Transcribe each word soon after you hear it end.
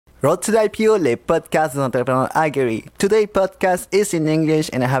Road to the IPO, le podcast des entrepreneurs aguerris. Today's podcast is in English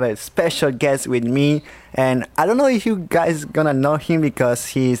and I have a special guest with me. And I don't know if you guys gonna know him because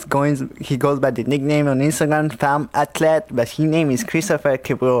he goes by the nickname on Instagram, Fam Athlete, but his name is Christopher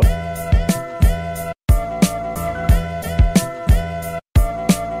Kibro.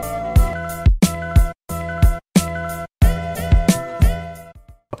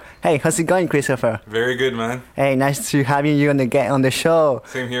 Hey, how's it going, Christopher? Very good, man. Hey, nice to having you on the show.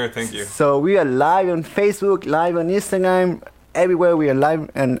 Same here, thank you. So we are live on Facebook, live on Instagram, everywhere we are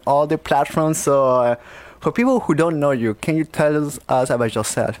live on all the platforms. So for people who don't know you, can you tell us about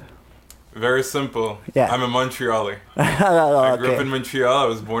yourself? Very simple. Yeah. I'm a Montrealer. Oh, I grew up in Montreal. I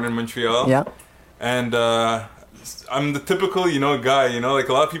was born in Montreal. Yeah. And I'm the typical, guy. Like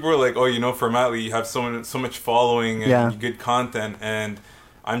a lot of people are like, oh, for Matley, you have so much following and good content. And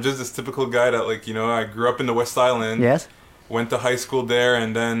I'm just this typical guy that, I grew up in the West Island. Yes. Went to high school there,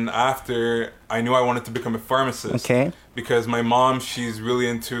 and then after, I knew I wanted to become a pharmacist. Okay. Because my mom, she's really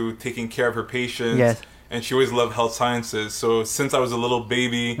into taking care of her patients. Yes. And she always loved health sciences. So since I was a little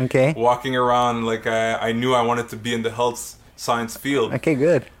baby, okay, walking around, I knew I wanted to be in the health science field. Okay,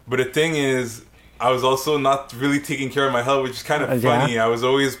 good. But the thing is, I was also not really taking care of my health, which is kind of funny. I was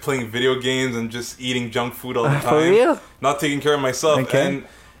always playing video games and just eating junk food all the time. For real? Not taking care of myself. Okay. And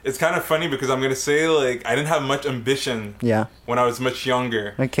it's kind of funny because I'm going to say, I didn't have much ambition when I was much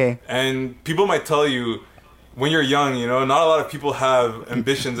younger. Okay. And people might tell you, when you're young, not a lot of people have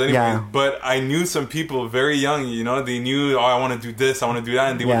ambitions anyway. Yeah. But I knew some people very young, they knew, I want to do this, I want to do that,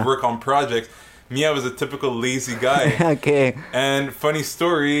 and they would work on projects. Me, I was a typical lazy guy. Okay. And funny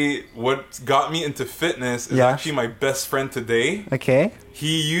story, what got me into fitness is actually my best friend today. Okay.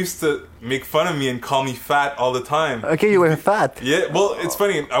 He used to make fun of me and call me fat all the time. Okay, you were fat. Yeah, well, it's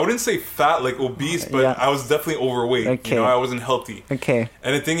funny. I wouldn't say fat, like obese, but I was definitely overweight. Okay. I wasn't healthy. Okay.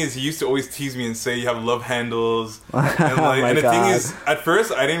 And the thing is, he used to always tease me and say, you have love handles. And, and the thing is, at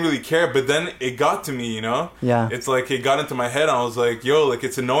first, I didn't really care, but then it got to me, Yeah. It's like, it got into my head, and I was like, yo,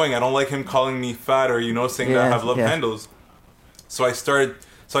 it's annoying. I don't like him calling me fat or, saying that I have love handles. So I started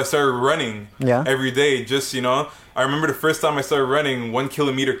running every day, just, I remember the first time I started running, 1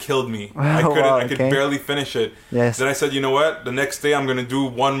 kilometer killed me. I could barely finish it. Yes. Then I said, you know what? The next day I'm going to do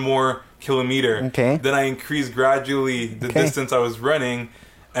 1 more kilometer. Okay. Then I increased gradually the distance I was running.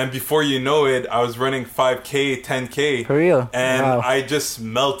 And before you know it, I was running 5K, 10K. For real? And I just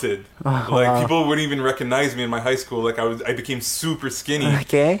melted. People wouldn't even recognize me in my high school. I became super skinny.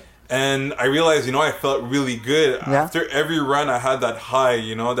 Okay. And I realized, I felt really good. After every run, I had that high,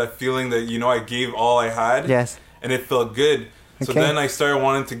 that feeling that, I gave all I had. Yes. And it felt good. So then I started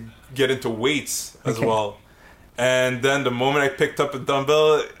wanting to get into weights as well. And then the moment I picked up a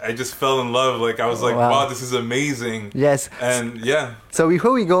dumbbell, I just fell in love. I was like, wow, this is amazing. Yes. And So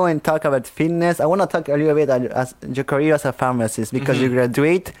before we go and talk about fitness, I want to talk a little bit about your career as a pharmacist because you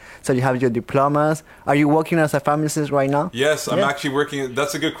graduate, so you have your diplomas. Are you working as a pharmacist right now? Yes, I'm actually working.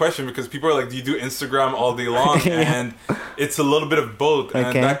 That's a good question because people are like, do you do Instagram all day long? And it's a little bit of both.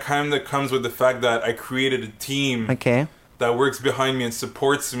 And that kind of comes with the fact that I created a team that works behind me and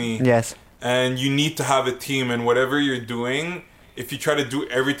supports me. Yes. And you need to have a team, and whatever you're doing, if you try to do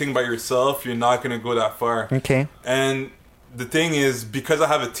everything by yourself, you're not going to go that far. Okay. And the thing is, because I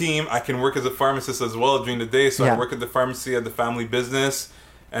have a team, I can work as a pharmacist as well during the day. So I work at the pharmacy, at the family business,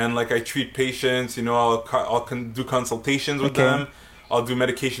 and I treat patients. I'll do consultations with them. I'll do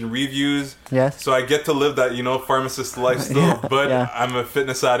medication reviews. Yes. So I get to live that pharmacist life still, but I'm a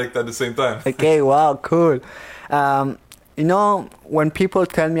fitness addict at the same time. Okay. Wow. Cool. When people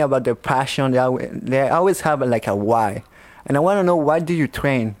tell me about their passion, they always have a why. And I want to know, why do you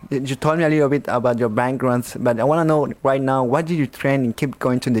train? You told me a little bit about your backgrounds, but I want to know right now, why do you train and keep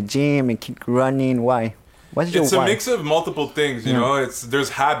going to the gym and keep running? Why? What's your why? It's a mix of multiple things, there's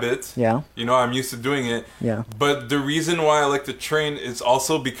habit. Yeah. I'm used to doing it. Yeah. But the reason why I like to train is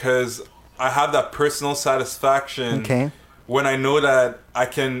also because I have that personal satisfaction when I know that I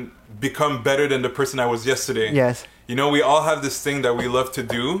can become better than the person I was yesterday. Yes. We all have this thing that we love to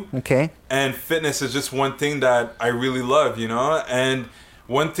do. Okay. And fitness is just one thing that I really love, And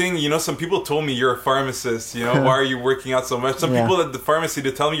one thing, some people told me, you're a pharmacist, why are you working out so much? Some people at the pharmacy,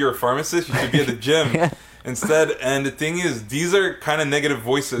 they tell me you're a pharmacist, you should be at the gym instead. And the thing is, these are kind of negative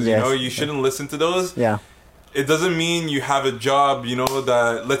voices, you shouldn't listen to those. Yeah. It doesn't mean you have a job,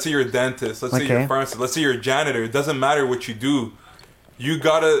 that, let's say you're a dentist, let's say you're a pharmacist, let's say you're a janitor. It doesn't matter what you do. You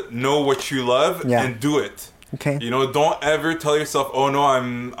gotta know what you love and do it. Okay. Don't ever tell yourself, oh no,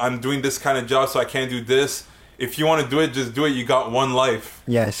 I'm doing this kind of job, so I can't do this. If you want to do it, just do it. You got one life.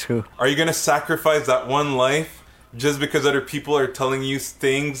 Yeah, it's true. Are you going to sacrifice that one life just because other people are telling you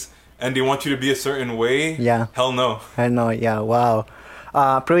things and they want you to be a certain way. Yeah. Hell no. I know. Yeah. Wow.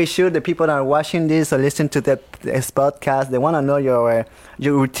 Pretty sure the people that are watching this or listening to this podcast, they want to know your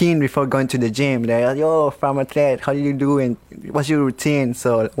routine before going to the gym. They're like, yo, Farm Athlete, how do you do? And what's your routine?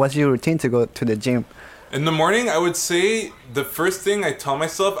 So what's your routine to go to the gym? In the morning, I would say the first thing I tell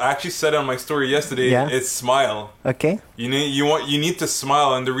myself, I actually said on my story yesterday, is smile. Okay. You need to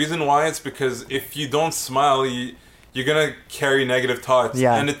smile, and the reason why it's because if you don't smile, you're gonna carry negative thoughts.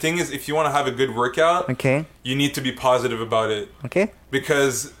 Yeah. And the thing is, if you want to have a good workout, you need to be positive about it. Okay.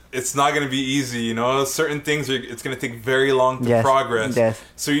 Because it's not gonna be easy, you know. Certain things it's gonna take very long to progress. Yes.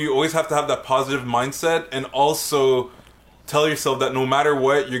 So you always have to have that positive mindset, and also tell yourself that no matter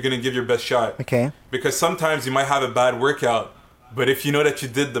what, you're gonna give your best shot. Okay. Because sometimes you might have a bad workout, but if you know that you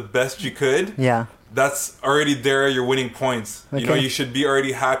did the best you could, that's already there. You're winning points. Okay. You know, you should be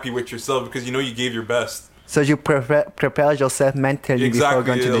already happy with yourself because you know you gave your best. So you prepare yourself mentally before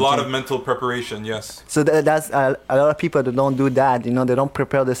going to the gym. A lot of mental preparation, yes. So that's a lot of people that don't do that. You know, they don't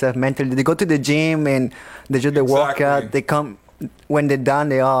prepare themselves mentally. They go to the gym and they do the workout. They come. When they're done,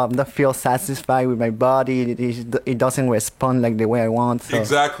 they I'm not feel satisfied with my body. It doesn't respond like the way I want. So.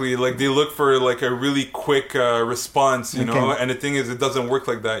 Exactly, like they look for like a really quick response, you know. And the thing is, it doesn't work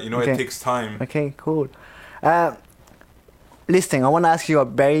like that. You know, it takes time. Okay, cool. Listen, I want to ask you a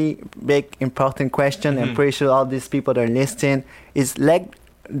very big, important question. I'm pretty sure all these people that are listening, is leg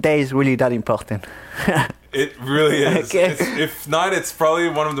day is really that important? It really is. Okay. If not, it's probably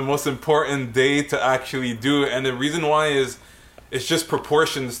one of the most important day to actually do. And the reason why is it's just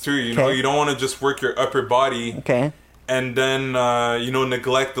proportions too. You know, you don't want to just work your upper body and then,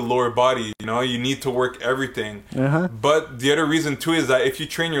 neglect the lower body. You know, you need to work everything. But the other reason too is that if you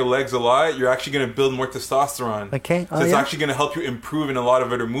train your legs a lot, you're actually going to build more testosterone. Okay. So it's actually going to help you improve in a lot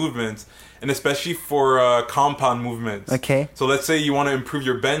of other movements. And especially for compound movements. Okay. So let's say you want to improve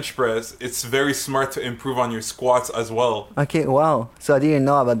your bench press, it's very smart to improve on your squats as well. Okay, wow. So I didn't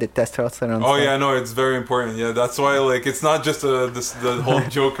know about the testosterone. Oh, yeah, no, it's very important. Yeah, that's why, like, it's not just the whole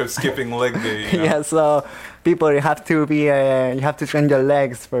joke of skipping leg day. You know? Yeah, so people, you have to train your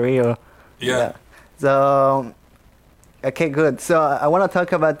legs for real. Yeah. So, okay, good. So I want to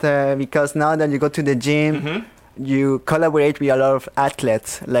talk about, because now that you go to the gym, you collaborate with a lot of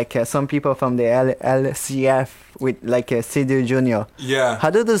athletes, like some people from the LCF with like Sidhu Junior. Yeah. How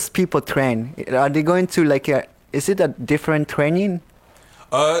do those people train? Are they going to is it a different training?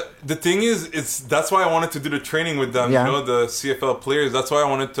 The thing is, that's why I wanted to do the training with them, you know, the CFL players. That's why I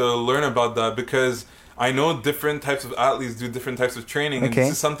wanted to learn about that, because I know different types of athletes do different types of training. And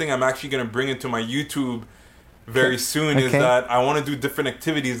this is something I'm actually going to bring into my YouTube very soon, is that I want to do different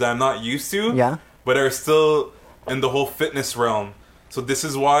activities that I'm not used to, but are still in the whole fitness realm. So this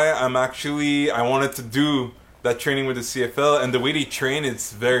is why I wanted to do that training with the CFL, and the way they train,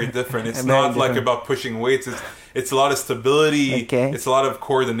 it's very different. It's not like about pushing weights. It's a lot of stability. It's a lot of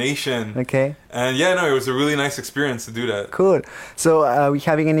coordination. And it was a really nice experience to do that. Cool. So are we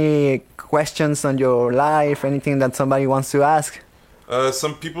having any questions on your life? Anything that somebody wants to ask?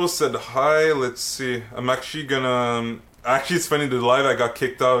 Some people said hi. Let's see. I'm actually gonna. Actually, it's funny, the live I got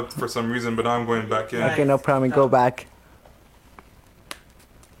kicked out for some reason, but now I'm going back in. Okay, no problem. Go back.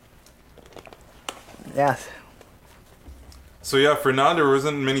 Yes. So yeah, for now there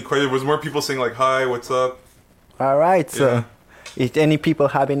wasn't many questions. There was more people saying like, hi, what's up? All right. So if any people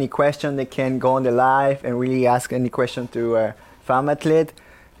have any question, they can go on the live and really ask any question to Farm Athlete,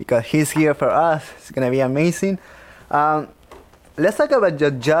 because he's here for us. It's going to be amazing. Let's talk about your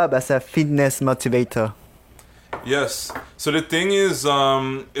job as a fitness motivator. Yes. So the thing is,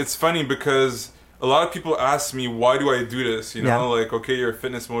 it's funny because a lot of people ask me, why do I do this? You know, like, okay, you're a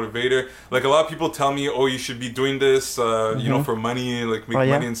fitness motivator. Like, a lot of people tell me, oh, you should be doing this, you know, for money, like make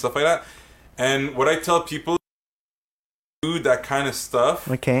money and stuff like that. And what I tell people, do that kind of stuff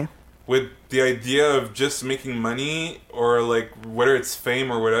with the idea of just making money, or like whether it's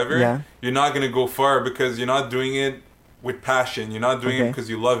fame or whatever, you're not going to go far, because you're not doing it with passion. You're not doing it because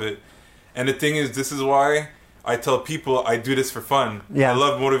you love it. And the thing is, this is why I tell people I do this for fun. I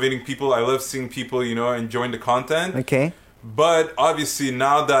love motivating people. I love seeing people, you know, enjoying the content. But obviously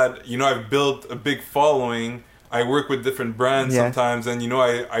now that, you know, I've built a big following, I work with different brands sometimes, and, you know,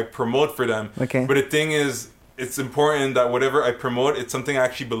 I promote for them. But the thing is, it's important that whatever I promote, it's something I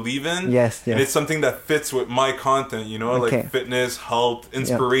actually believe in. And it's something that fits with my content, you know, like fitness, health,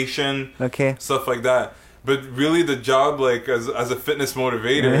 inspiration, stuff like that. But really the job, like, as a fitness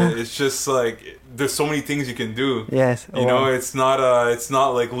motivator, it's just like, there's so many things you can do. You know, it's not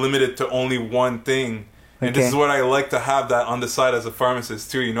like limited to only one thing. And this is what I like to have that on the side as a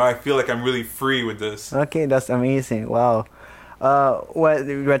pharmacist too. You know, I feel like I'm really free with this. Okay, that's amazing. Wow. Well,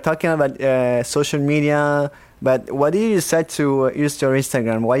 we were talking about social media, but why did you decide to use your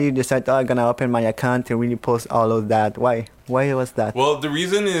Instagram? Why you decide, oh, I'm gonna open my account to really post all of that? Why? Why was that? Well, the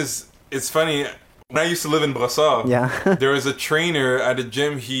reason is, it's funny. When I used to live in Brossard, there was a trainer at a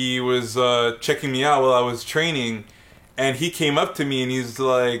gym. He was checking me out while I was training, and he came up to me and he's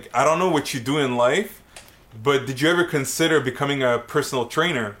like, I don't know what you do in life, but did you ever consider becoming a personal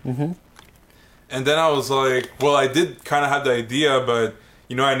trainer? Mm-hmm. And then I was like, well, I did kind of have the idea, but,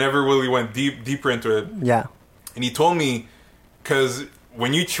 you know, I never really went deeper into it. Yeah. And he told me, because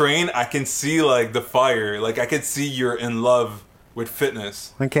when you train, I can see, like, the fire. Like, I could see you're in love with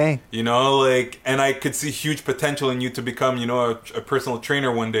fitness. Okay. You know, like, and I could see huge potential in you to become, you know, a personal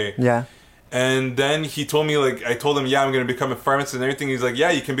trainer one day. Yeah. And then he told me, like, I told him, yeah, I'm going to become a pharmacist and everything. He's like,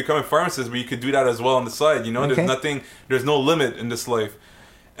 yeah, you can become a pharmacist, but you could do that as well on the side. You know, there's no limit in this life.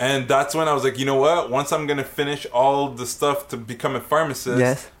 And that's when I was like, you know what? Once I'm going to finish all the stuff to become a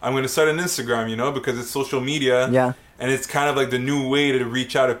pharmacist, I'm going to start an Instagram, you know, because it's social media. Yeah. And it's kind of like the new way to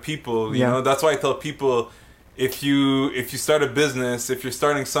reach out to people, you know. That's why I tell people, if you start a business, if you're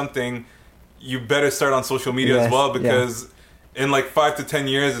starting something, you better start on social media as well, because in like 5 to 10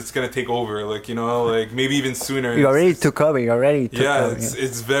 years, it's going to take over. Like, you know, like maybe even sooner. You already took over.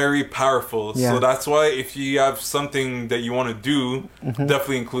 It's very powerful. So that's why if you have something that you want to do,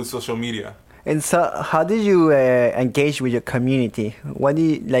 definitely include social media. And so, how did you engage with your community? What do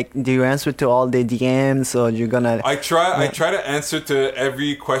you like? Do you answer to all the DMs, or you're gonna? I try to answer to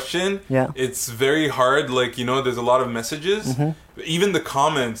every question. Yeah. It's very hard. Like, you know, there's a lot of messages. Even the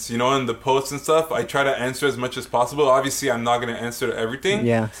comments, you know, and the posts and stuff. I try to answer as much as possible. Obviously, I'm not gonna answer to everything.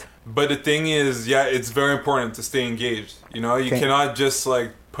 Yes. But the thing is, it's very important to stay engaged. You know, you cannot just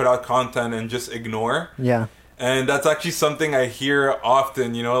like put out content and just ignore. Yeah. And that's actually something I hear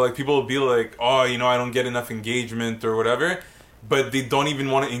often, you know, like people will be like, oh, you know, I don't get enough engagement or whatever, but they don't even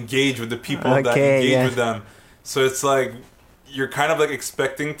want to engage with the people that engage with them. So it's like, you're kind of like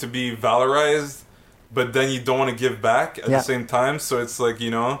expecting to be valorized, but then you don't want to give back at the same time. So it's like, you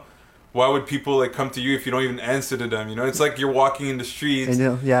know, why would people like come to you if you don't even answer to them? You know, it's like you're walking in the streets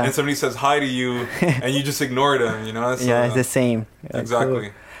and somebody says hi to you and you just ignore them, you know? So, it's the same.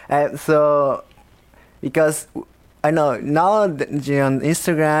 Exactly. Cool. So... Because I know now that you're on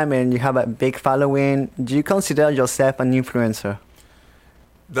Instagram and you have a big following, do you consider yourself an influencer?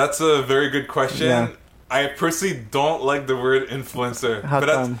 That's a very good question. Yeah. I personally don't like the word influencer. How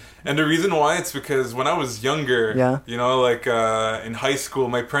come? And the reason why, it's because when I was younger, you know, like in high school,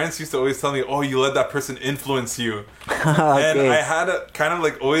 my parents used to always tell me, oh, you let that person influence you. And I had a kind of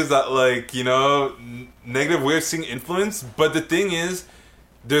like always that like, you know, negative way of seeing influence. But the thing is,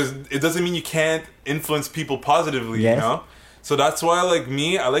 it doesn't mean you can't influence people positively, you know? So that's why, like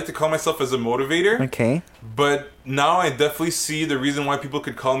me, I like to call myself as a motivator. Okay. But now I definitely see the reason why people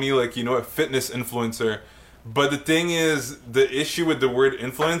could call me, like, you know, a fitness influencer. But the thing is, the issue with the word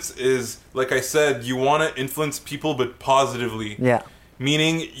influence is, like I said, you want to influence people, but positively. Yeah.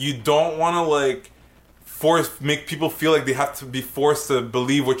 Meaning you don't want to, like, make people feel like they have to be forced to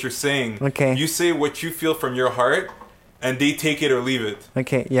believe what you're saying. Okay. You say what you feel from your heart, and they take it or leave it.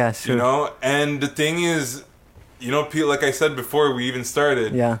 Okay, yeah, sure. You know? And the thing is, you know, like I said before we even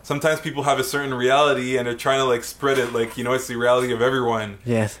started, sometimes people have a certain reality and they're trying to, like, spread it like, you know, it's the reality of everyone.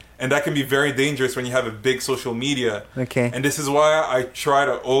 Yes. And that can be very dangerous when you have a big social media. Okay. And this is why I try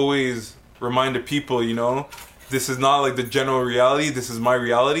to always remind the people, you know, this is not like the general reality, this is my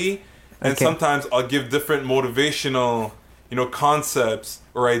reality. And sometimes I'll give different motivational, you know, concepts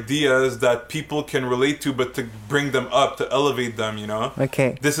or ideas that people can relate to, but to bring them up, to elevate them, you know?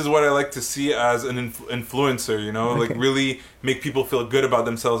 Okay. This is what I like to see as an influencer, you know? Like, really make people feel good about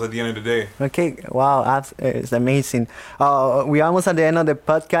themselves at the end of the day. Okay. Wow. It's amazing. We're almost at the end of the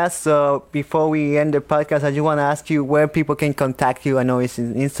podcast. So before we end the podcast, I just want to ask you where people can contact you. I know it's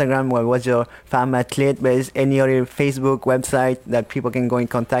in Instagram, what's your Pharmathlete, but is any other Facebook website that people can go and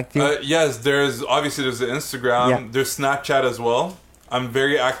contact you? Yes, there's the Instagram. Yeah. There's Snapchat as well. I'm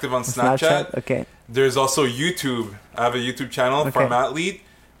very active on Snapchat. Okay. There's also YouTube. I have a YouTube channel, Pharmathlete.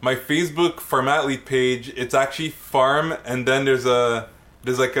 My Facebook Pharmathlete page, it's actually Farm, and then there's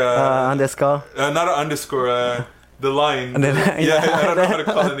like a underscore. Not an underscore. The line. I don't know how to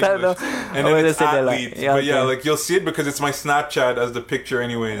call it in English. And then it's athlete. But like you'll see it because it's my Snapchat as the picture,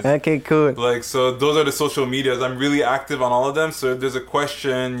 anyways. Okay, cool. Like, so those are the social medias. I'm really active on all of them. So if there's a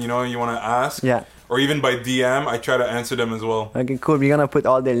question, you know, you want to ask. Yeah. or even by DM, I try to answer them as well. Okay, cool. We're gonna put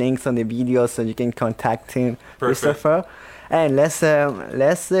all the links on the video so you can contact him, Christopher. And let's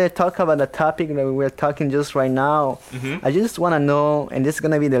talk about the topic that we're talking just right now. Mm-hmm. I just want to know, and this is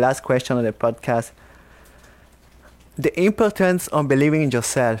gonna be the last question of the podcast, the importance of believing in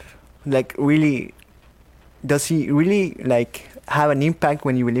yourself. Like, really, does he really like have an impact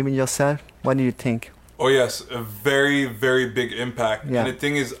when you believe in yourself? What do you think? Oh yes, a very, very big impact. Yeah. And the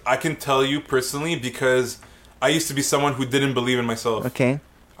thing is, I can tell you personally because I used to be someone who didn't believe in myself. Okay.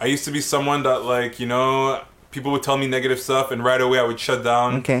 I used to be someone that, like, you know, people would tell me negative stuff and right away I would shut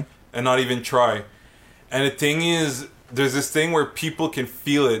down Okay. and not even try. And the thing is, there's this thing where people can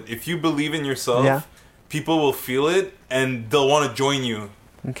feel it. If you believe in yourself, Yeah. people will feel it and they'll want to join you.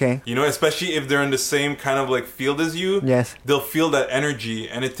 Okay. You know, especially if they're in the same kind of like field as you. Yes. They'll feel that energy.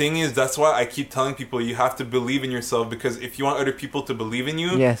 And the thing is, that's why I keep telling people you have to believe in yourself, because if you want other people to believe in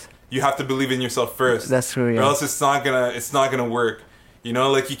you, Yes. you have to believe in yourself first. That's true. Or Yeah. else it's not gonna work. You know,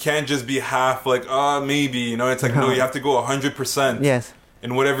 like you can't just be half like, maybe, you know, it's like, no, you have to go 100% Yes.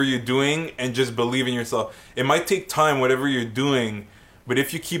 in whatever you're doing and just believe in yourself. It might take time, whatever you're doing, but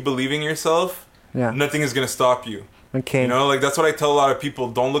if you keep believing in yourself, Yeah. nothing is gonna stop you. Okay. You know, like that's what I tell a lot of people.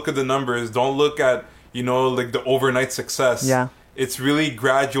 Don't look at the numbers. Don't look at, you know, like the overnight success. Yeah. It's really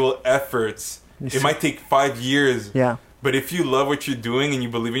gradual efforts. Yes. It might take 5 years. Yeah. But if you love what you're doing and you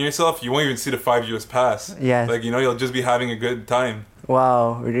believe in yourself, you won't even see the 5 years pass. Yes. Like, you know, you'll just be having a good time.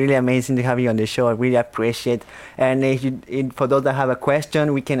 Wow, really amazing to have you on the show. I really appreciate. And for those that have a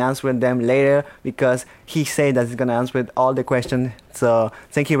question, we can answer them later because he said that he's gonna answer all the questions. So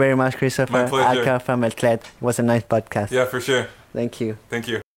thank you very much, Christopher. My pleasure. Alka from Athlete. It was a nice podcast. Yeah, for sure. Thank you. Thank you.